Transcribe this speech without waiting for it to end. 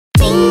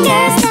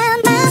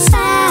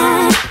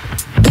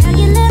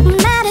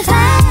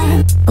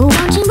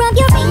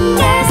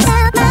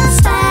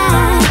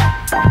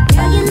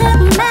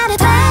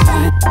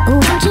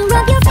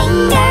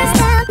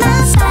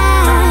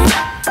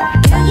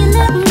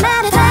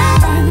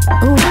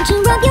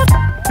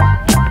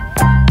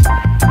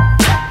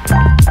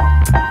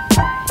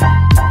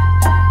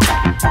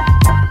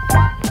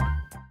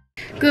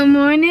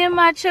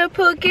matcha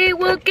pookie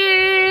wookie.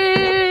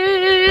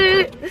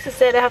 This is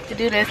sad I have to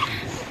do this.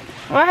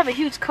 Well, I have a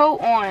huge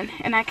coat on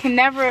and I can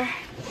never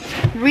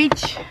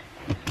reach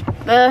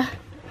the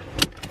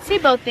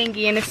seatbelt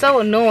thingy, and it's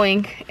so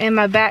annoying, and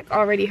my back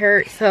already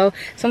hurts, so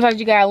sometimes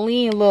you gotta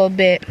lean a little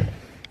bit.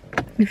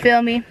 You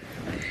feel me?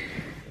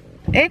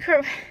 We ain't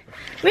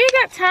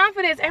got time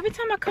for this. Every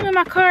time I come in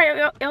my car,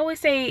 it always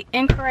say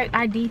incorrect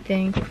ID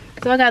thing,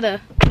 so I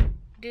gotta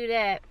do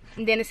that,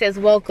 and then it says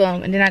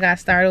welcome, and then I gotta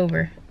start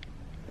over.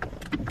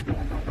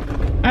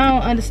 I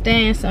don't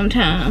understand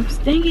sometimes.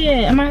 Dang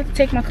it, I might have to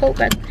take my coat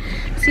back,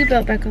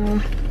 seatbelt back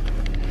on.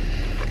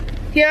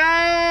 Y'all,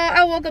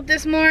 I woke up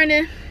this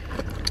morning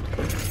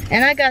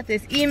and I got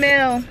this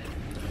email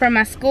from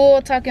my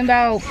school talking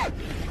about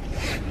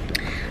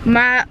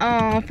my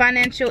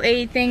financial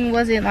aid thing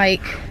wasn't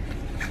like,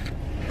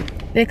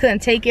 they couldn't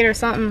take it or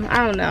something.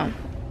 I don't know.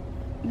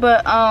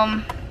 But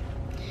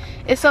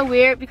it's so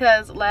weird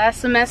because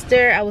last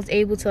semester I was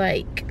able to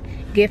like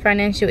get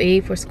financial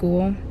aid for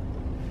school.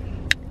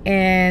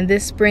 And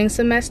this spring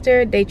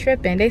semester they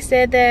tripping. They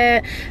said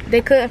that they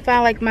couldn't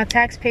find like my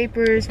tax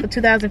papers for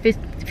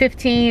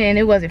 2015 and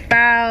it wasn't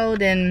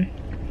filed and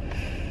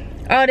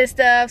all this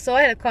stuff, so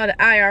I had to call the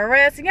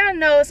IRS, and y'all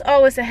know it's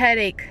always a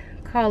headache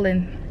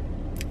calling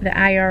the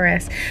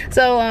IRS.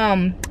 So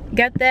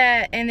got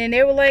that, and then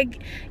they were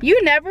like,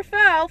 you never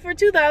filed for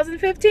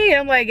 2015.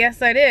 I'm like,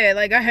 yes I did.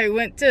 Like, I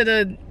went to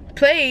the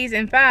place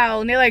and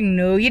filed, and they're like,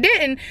 no you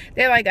didn't.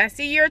 They're like, I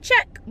see your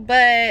check,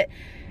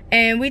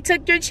 and we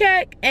took your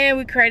check and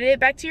we credited it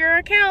back to your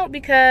account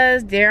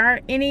because there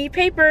aren't any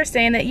papers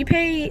saying that you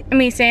paid,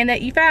 saying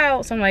that you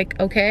filed. So I'm like,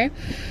 okay.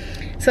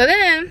 So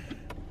then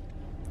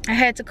I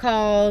had to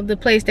call the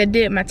place that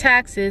did my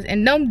taxes,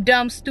 and them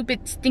dumb,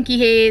 stupid, stinky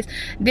heads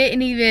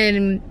didn't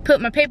even put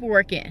my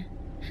paperwork in.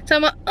 So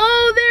I'm like,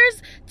 oh,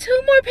 there's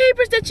 2 more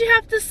papers that you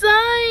have to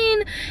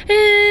sign,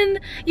 and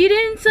you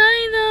didn't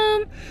sign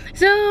them.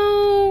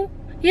 So,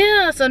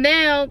 yeah, so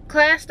now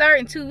class start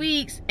in 2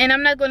 weeks, and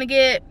I'm not gonna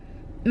get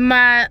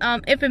my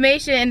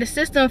information in the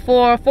system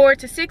for 4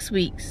 to 6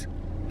 weeks.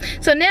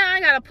 So now I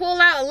gotta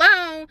pull out a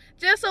loan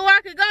just so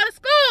I could go to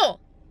school.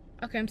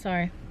 Okay, I'm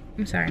sorry.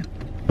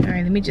 All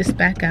right, let me just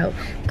back out.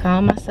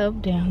 Calm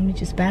myself down. Let me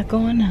just back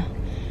on now.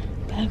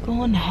 Back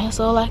on now. That's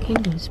all I can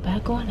do is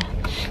back on now.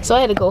 So I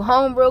had to go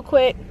home real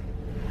quick.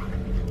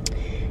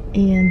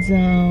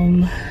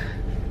 And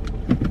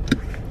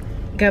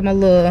got my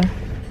little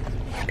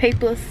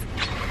papers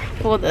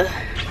for the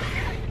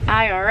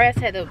IRS.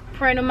 Had to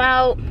print them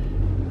out.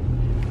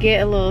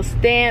 Get a little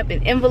stamp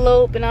and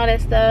envelope and all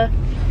that stuff.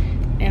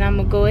 And I'm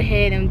gonna go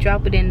ahead and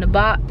drop it in the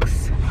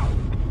box.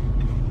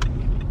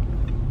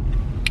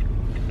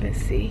 Let's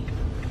see.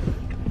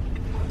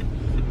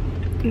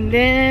 And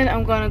then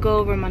I'm gonna go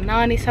over my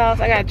nanny's house.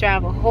 I gotta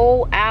drive a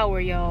whole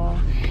hour, y'all.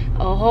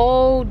 A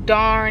whole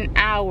darn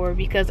hour,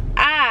 because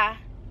I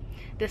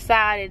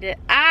decided that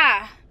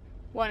I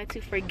wanted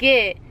to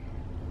forget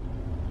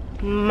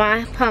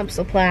my pump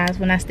supplies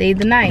when I stayed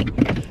the night.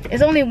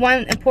 It's only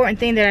one important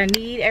thing that I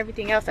need.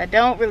 Everything else I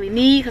don't really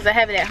need because I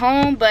have it at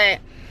home, but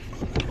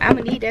I'm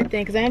gonna need that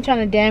thing because I ain't trying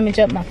to damage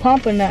up my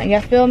pump or nothing.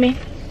 Y'all feel me?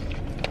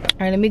 All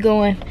right, let me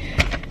go and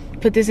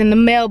put this in the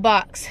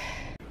mailbox.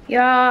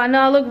 Y'all, I know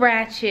I look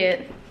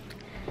ratchet,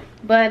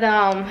 but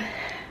I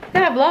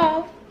got a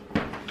vlog.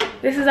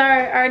 This is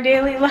our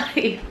daily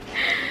life.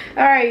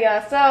 All right,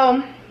 y'all. So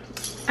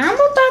I'm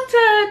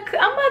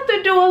about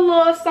to do a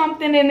little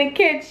something in the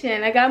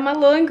kitchen. I got my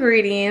little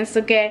ingredients,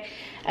 okay?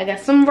 I got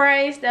some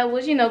rice that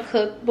was,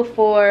 cooked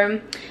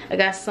before. I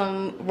got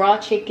some raw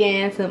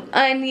chicken, some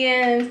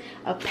onions,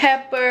 a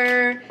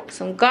pepper,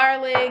 some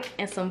garlic,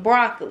 and some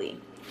broccoli.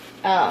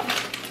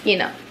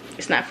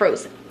 It's not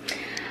frozen.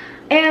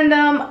 And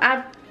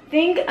I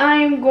think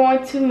I'm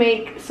going to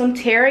make some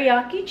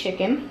teriyaki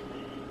chicken.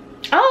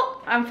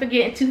 Oh, I'm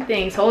forgetting 2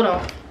 things. Hold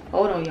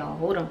on, y'all.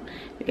 Hold on.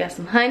 We got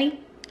some honey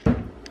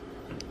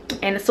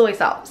and the soy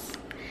sauce.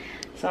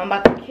 So I'm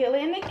about to kill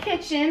it in the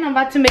kitchen. I'm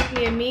about to make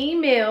me a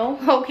mean meal,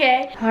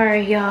 okay? All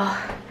right, y'all.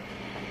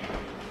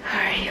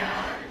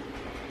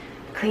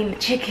 Clean the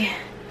chicken.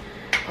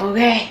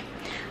 Okay.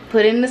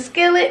 Put it in the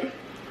skillet.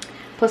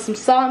 Put some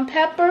salt and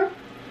pepper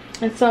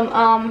and some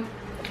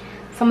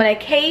of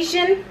that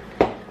Cajun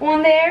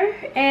on there.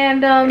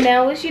 And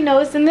now it's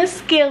it's in the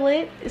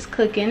skillet. It's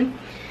cooking.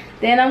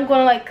 Then I'm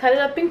gonna cut it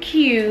up in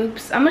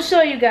cubes. I'm gonna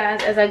show you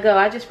guys as I go.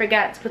 I just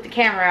forgot to put the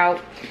camera out.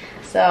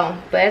 So,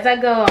 but as I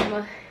go, I'm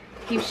gonna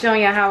keep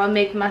showing you how I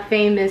make my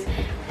famous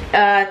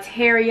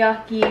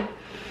teriyaki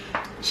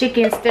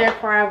chicken stir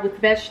fry with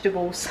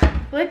vegetables.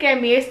 Look at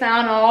me, it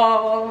sounds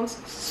all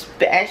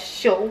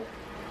special.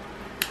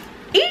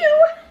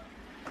 Ew!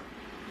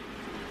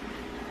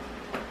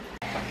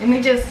 Let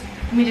me just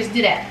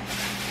do that.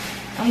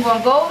 I'm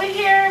gonna go over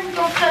here. We're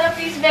gonna cut up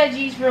these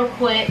veggies real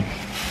quick.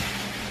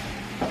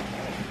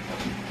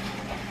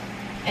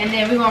 And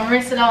then we're gonna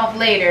rinse it off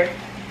later.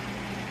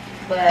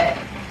 But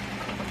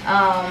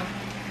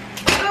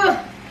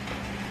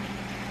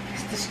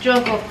it's the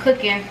struggle of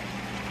cooking.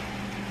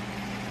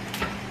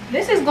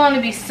 This is going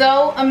to be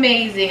so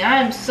amazing. I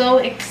am so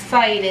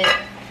excited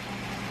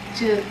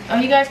to,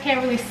 oh, you guys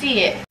can't really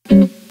see it.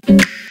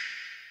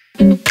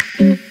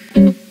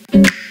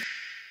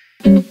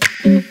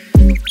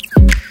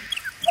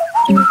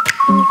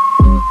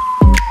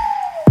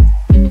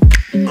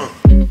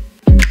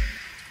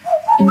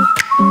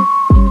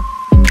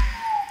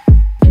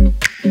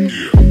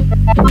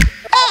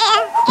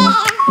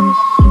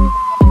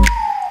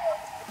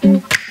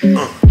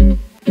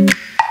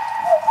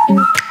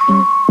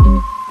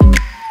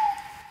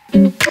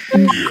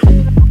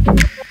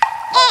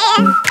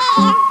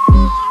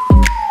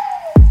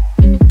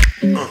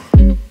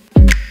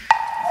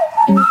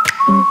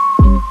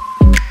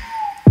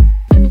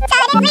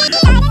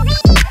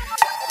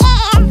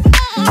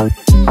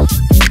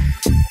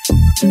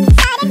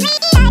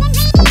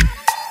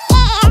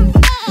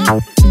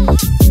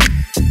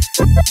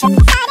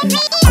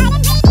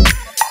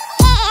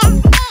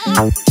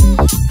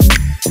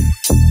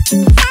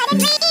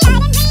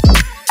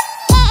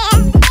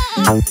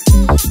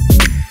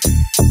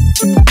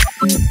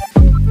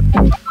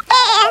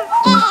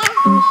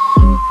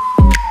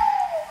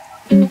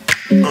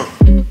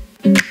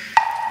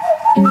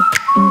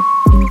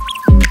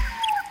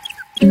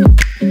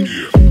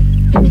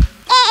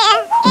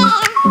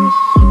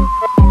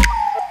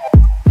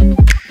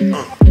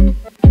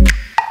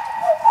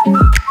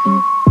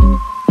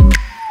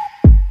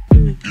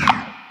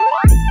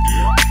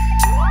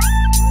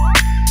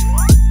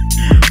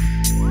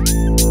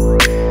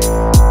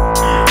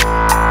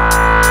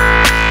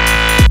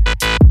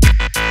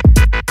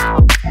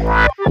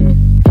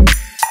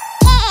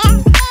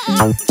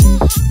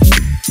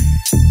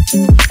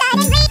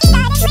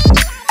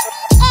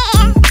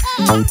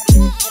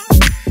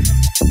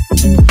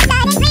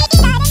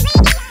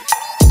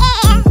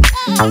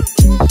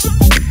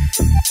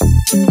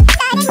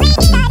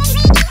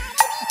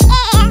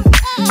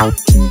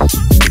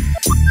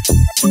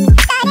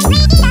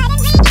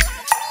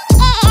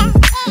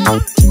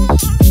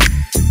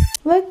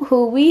 Look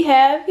who we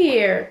have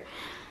here.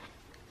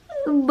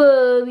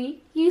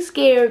 Bubby, you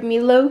scared me,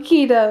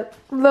 low-key though,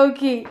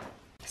 low-key.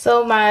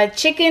 So my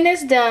chicken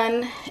is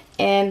done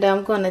and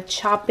I'm gonna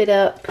chop it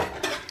up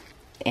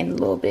in a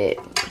little bit.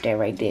 Put that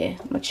right there.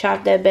 I'm gonna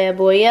chop that bad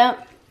boy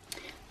up.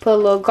 Put a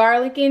little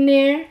garlic in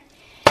there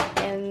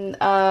and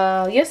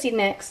you'll see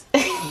next.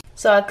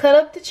 So I cut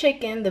up the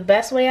chicken the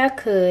best way I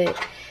could.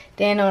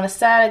 Then on the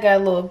side I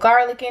got a little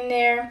garlic in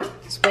there.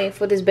 Just waiting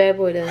for this bad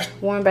boy to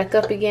warm back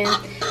up again.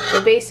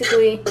 But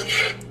basically,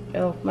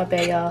 oh my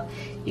bad y'all,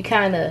 you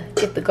kind of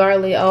get the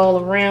garlic all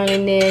around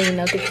in there, you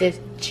know, get the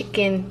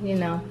chicken, you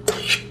know,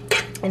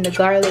 and the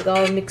garlic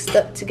all mixed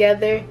up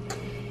together.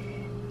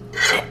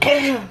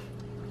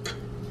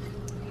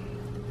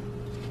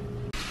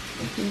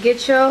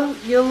 Get your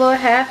little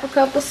half a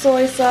cup of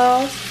soy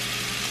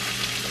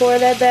sauce. Pour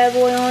that bad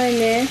boy on in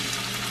there.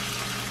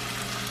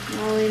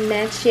 All in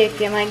that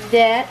chicken like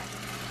that.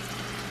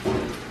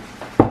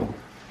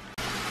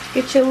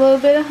 Get your little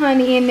bit of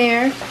honey in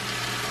there.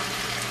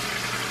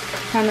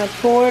 Kind of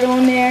pour it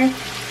on there.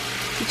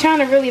 You're trying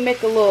to really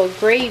make a little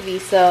gravy,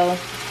 so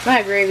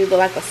not gravy, but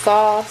like a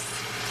sauce.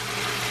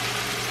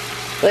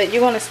 But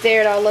you're gonna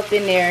stir it all up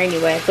in there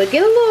anyway. But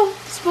get a little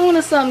spoon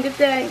or something.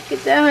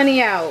 Get that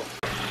honey out.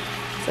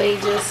 So you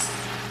just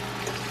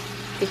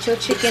get your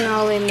chicken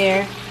all in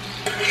there.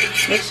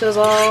 Make sure it's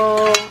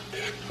all.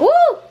 Woo!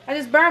 I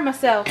just burned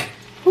myself.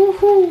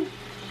 Woo-hoo.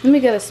 Let me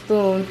get a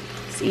spoon.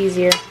 It's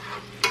easier.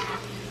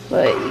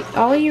 But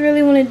all you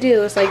really want to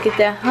do is like get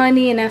that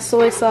honey and that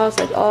soy sauce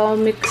like all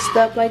mixed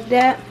up like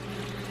that.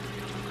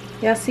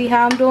 Y'all see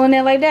how I'm doing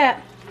that like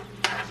that?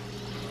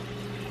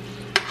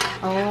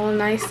 All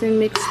nice and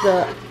mixed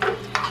up.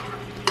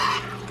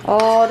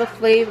 All the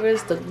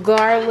flavors, the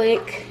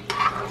garlic,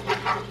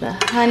 the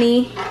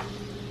honey,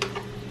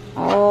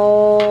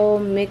 all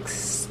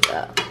mixed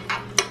up.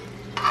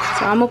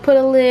 So I'm gonna put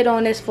a lid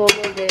on this for a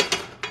little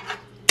bit.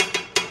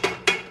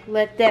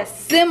 Let that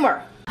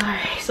simmer.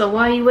 Alright, so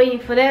while you waiting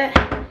for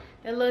that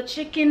little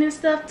chicken and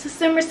stuff to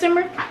simmer,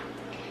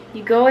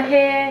 you go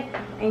ahead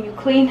and you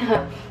clean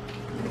up.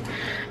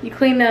 You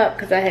clean up,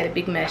 because I had a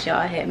big mess, y'all.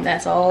 I had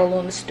mess all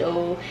on the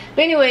stove.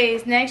 But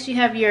anyways, next you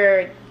have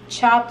your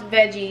chopped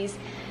veggies.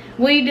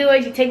 What you do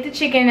is you take the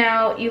chicken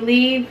out, you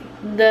leave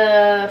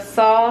the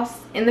sauce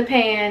in the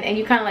pan, and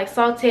you kind of like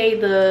saute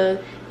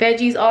the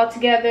veggies all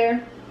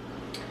together.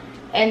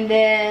 And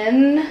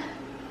then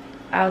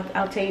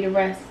I'll tell you the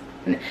rest.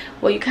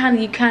 Well, you kind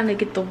of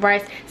get the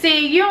rice.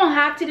 See, you don't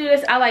have to do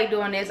this. I like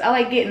doing this. I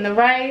like getting the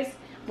rice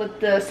with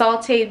the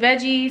sauteed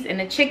veggies and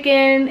the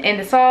chicken and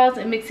the sauce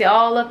and mix it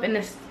all up in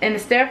the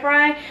stir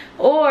fry.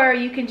 Or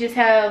you can just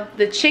have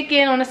the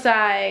chicken on the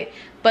side,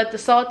 but the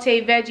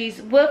sauteed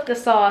veggies with the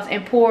sauce,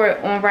 and pour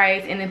it on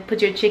rice, and then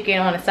put your chicken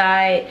on the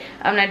side.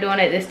 I'm not doing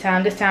it this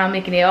time. This time I'm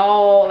making it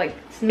all, like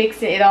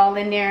mixing it all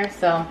in there.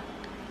 So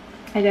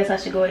I guess I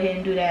should go ahead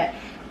and do that,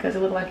 because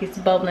it looks like it's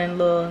bubbling a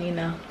little, you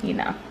know.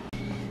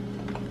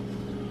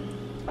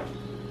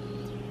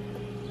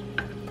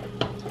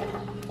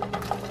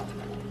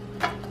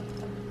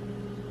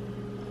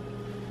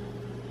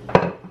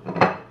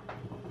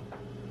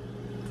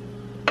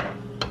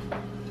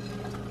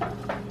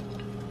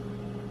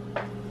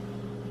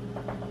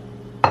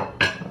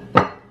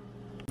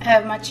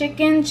 have my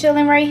chicken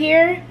chilling right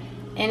here,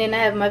 and then I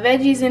have my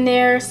veggies in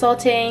there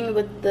sauteing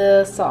with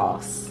the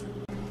sauce.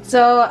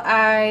 So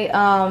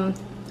I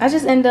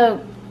just end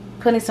up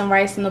putting some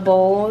rice in the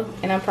bowl,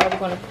 and I'm probably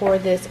going to pour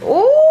this.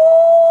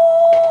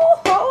 Oh,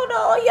 hold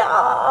on,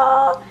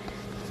 y'all.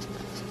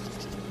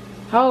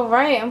 All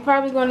right, I'm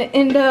probably going to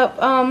end up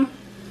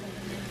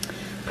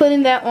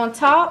putting that on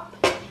top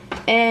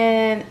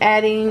and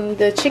adding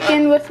the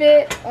chicken with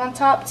it on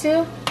top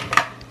too.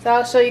 So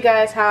I'll show you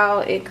guys how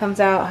it comes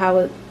out, how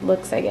it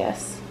looks, I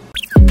guess.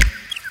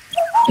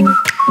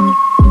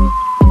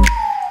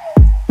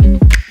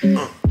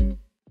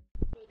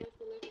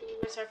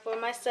 For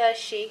my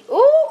sashi.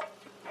 Ooh!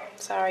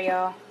 Sorry,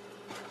 y'all.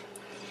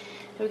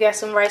 We got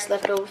some rice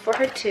left over for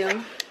her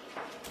too.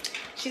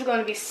 She's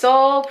gonna be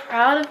so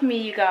proud of me,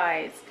 you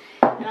guys.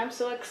 And I'm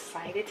so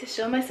excited to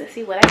show my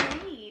sissy what I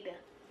need.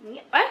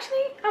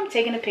 Actually, I'm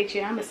taking a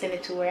picture. I'm gonna send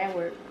it to her at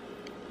work.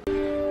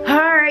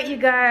 Alright, you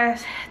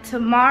guys.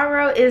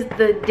 Tomorrow is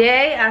the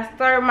day I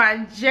start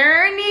my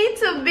journey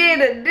to being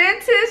a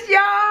dentist,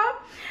 y'all.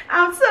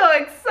 I'm so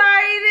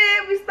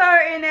excited. We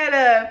starting at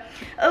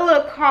a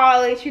little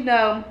college, you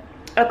know,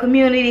 a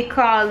community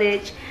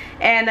college,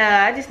 and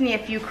I just need a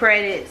few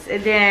credits,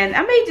 and then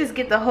I may just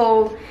get the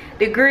whole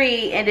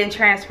degree and then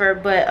transfer,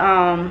 but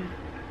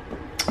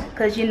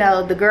because you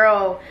know the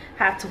girl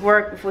have to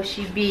work before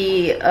she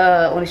be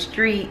on the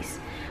streets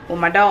with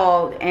my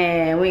dog,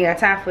 and we ain't got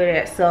time for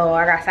that, so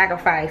I got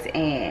sacrifice,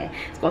 and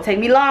it's gonna take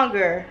me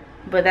longer,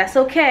 but that's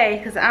okay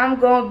because I'm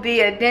gonna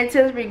be a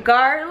dentist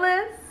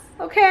regardless.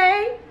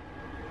 Okay,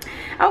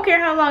 I don't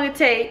care how long it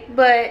takes,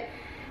 but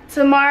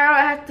tomorrow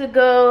I have to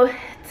go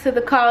to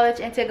the college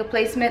and take a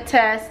placement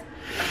test,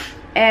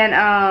 and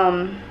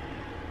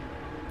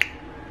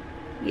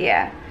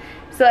yeah.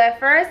 So at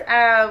first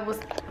I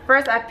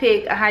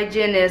picked a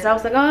hygienist. I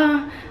was like,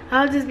 oh,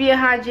 I'll just be a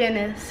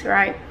hygienist,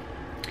 right?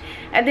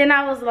 And then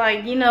I was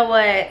like, you know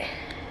what?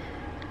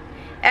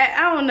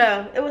 I don't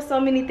know. It was so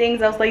many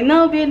things. I was like,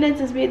 no, be a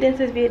dentist, be a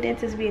dentist, be a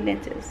dentist, be a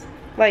dentist.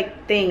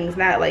 Like things,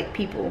 not like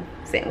people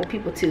saying, well,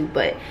 people too,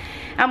 but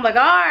I'm like,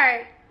 all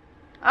right,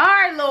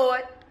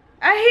 Lord,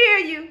 I hear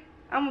you.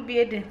 I'm gonna be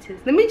a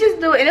dentist. Let me just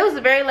do it. And it was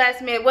the very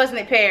last minute, wasn't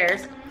it,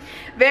 Paris?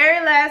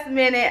 Very last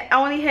minute.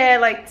 I only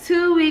had like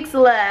 2 weeks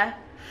left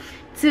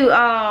to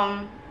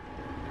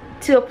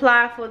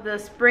apply for the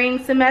spring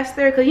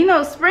semester, because you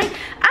know spring,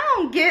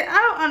 I don't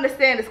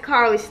understand this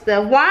college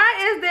stuff. Why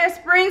is there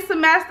spring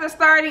semester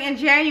starting in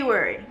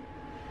January?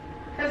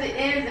 Because it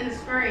ends in the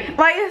spring.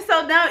 Like,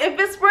 so now if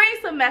it's spring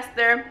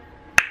semester,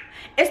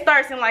 it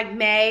starts in like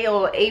May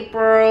or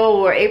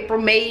April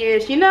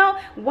May-ish, you know?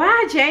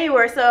 Why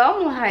January? So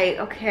I'm like,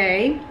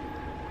 okay.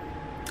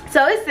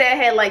 So it said I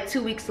had like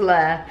 2 weeks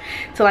left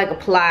to like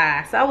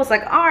apply. So I was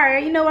like, all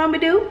right, you know what I'm gonna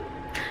do?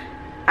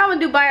 I'm gonna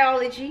do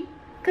biology,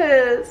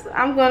 because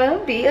I'm gonna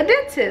be a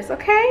dentist,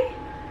 okay?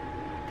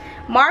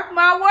 Mark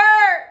my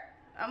word,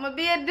 I'm gonna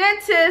be a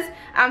dentist.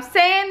 I'm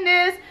saying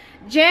this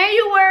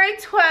January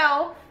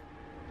 12th.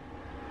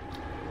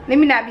 Let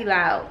me not be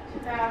loud.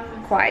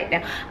 Quiet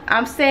now.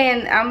 I'm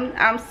saying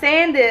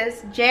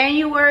this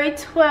January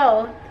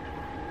 12th,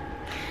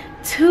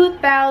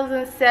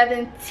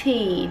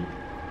 2017.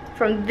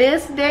 From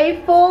this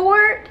day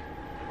forward,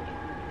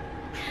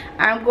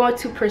 I'm going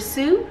to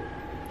pursue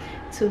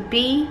to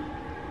be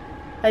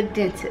a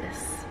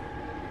dentist.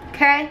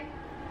 Okay?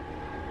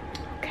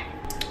 Okay.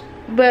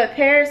 But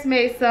Paris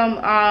made some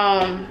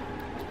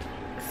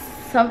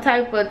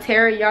type of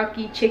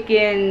teriyaki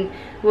chicken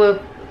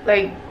with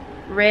like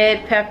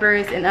red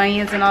peppers and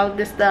onions and all of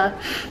this stuff.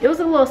 It was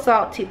a little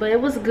salty, but it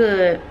was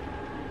good.